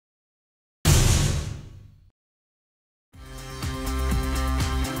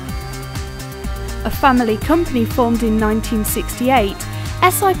A family company formed in 1968,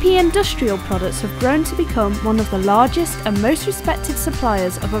 SIP Industrial Products have grown to become one of the largest and most respected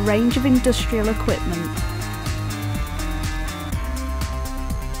suppliers of a range of industrial equipment.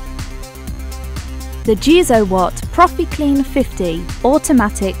 The Gisowatt ProfiClean 50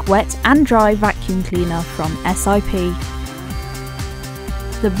 automatic wet and dry vacuum cleaner from SIP.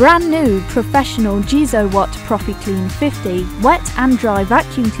 The brand new professional Gisowatt ProfiClean 50 wet and dry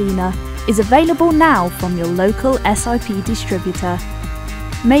vacuum cleaner is available now from your local SIP distributor.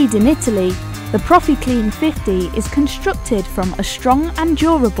 Made in Italy, the ProfiClean 50 is constructed from a strong and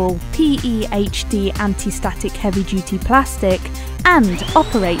durable PEHD anti-static heavy-duty plastic and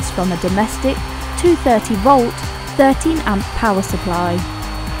operates from a domestic 230-volt 13-amp power supply.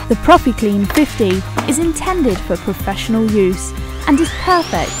 The ProfiClean 50 is intended for professional use and is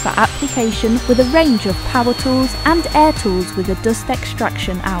perfect for application with a range of power tools and air tools with a dust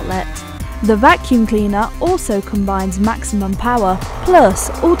extraction outlet. The vacuum cleaner also combines maximum power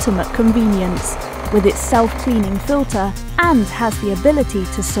plus ultimate convenience with its self-cleaning filter and has the ability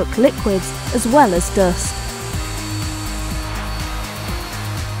to suck liquids as well as dust.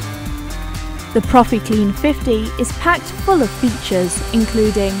 The ProfiClean 50 is packed full of features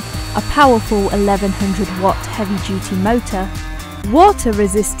including a powerful 1100 watt heavy-duty motor,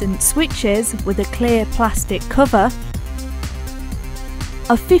 water-resistant switches with a clear plastic cover,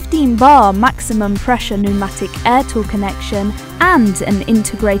 a 15-bar maximum pressure pneumatic air tool connection and an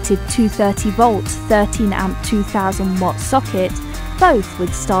integrated 230-volt 13-amp 2000 watt socket, both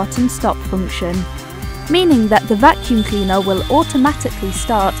with start and stop function, meaning that the vacuum cleaner will automatically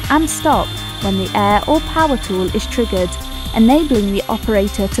start and stop when the air or power tool is triggered, enabling the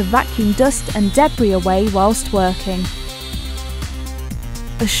operator to vacuum dust and debris away whilst working.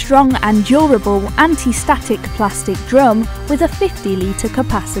 A strong and durable anti-static plastic drum with a 50-litre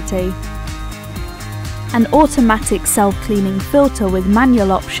capacity. An automatic self-cleaning filter with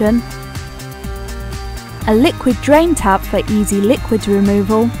manual option. A liquid drain tap for easy liquid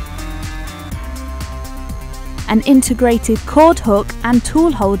removal. An integrated cord hook and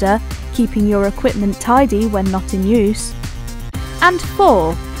tool holder, keeping your equipment tidy when not in use. And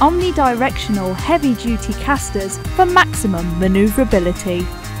 4 omnidirectional heavy-duty castors for maximum manoeuvrability.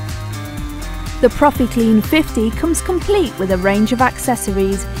 The ProfiClean 50 comes complete with a range of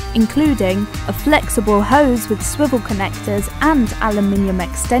accessories, including a flexible hose with swivel connectors and aluminium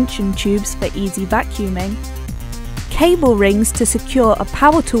extension tubes for easy vacuuming, cable rings to secure a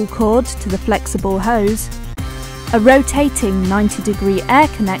power tool cord to the flexible hose, a rotating 90-degree air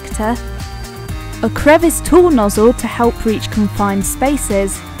connector, a crevice tool nozzle to help reach confined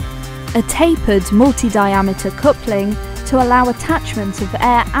spaces, a tapered multi-diameter coupling to allow attachment of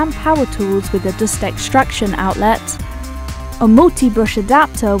air and power tools with a dust extraction outlet, a multi-brush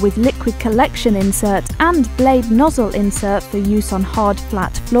adapter with liquid collection insert and blade nozzle insert for use on hard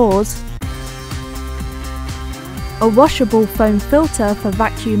flat floors, a washable foam filter for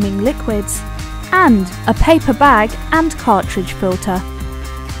vacuuming liquids, and a paper bag and cartridge filter.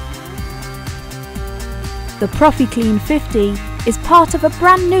 The ProfiClean 50 is part of a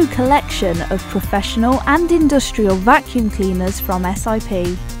brand new collection of professional and industrial vacuum cleaners from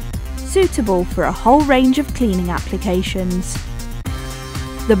SIP, suitable for a whole range of cleaning applications.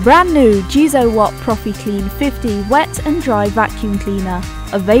 The brand new Gisowatt ProfiClean 50 wet and dry vacuum cleaner,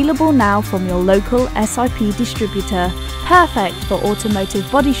 available now from your local SIP distributor, perfect for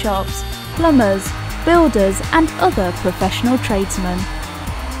automotive body shops, plumbers, builders and other professional tradesmen.